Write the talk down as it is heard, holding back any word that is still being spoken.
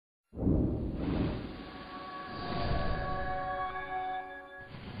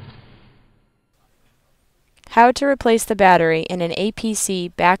How to replace the battery in an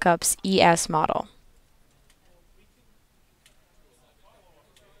APC Backups ES model.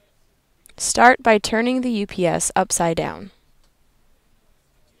 Start by turning the UPS upside down.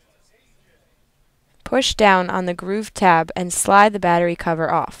 Push down on the groove tab and slide the battery cover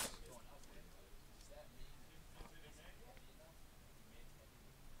off.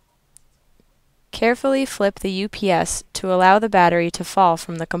 Carefully flip the UPS to allow the battery to fall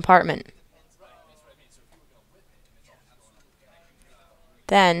from the compartment.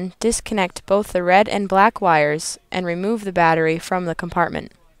 Then, disconnect both the red and black wires and remove the battery from the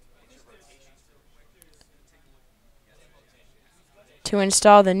compartment. To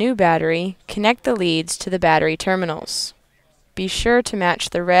install the new battery, connect the leads to the battery terminals. Be sure to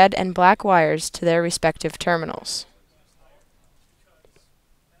match the red and black wires to their respective terminals.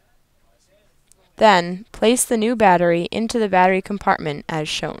 Then, place the new battery into the battery compartment as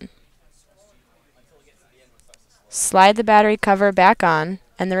shown. Slide the battery cover back on,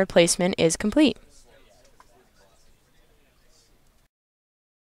 and the replacement is complete.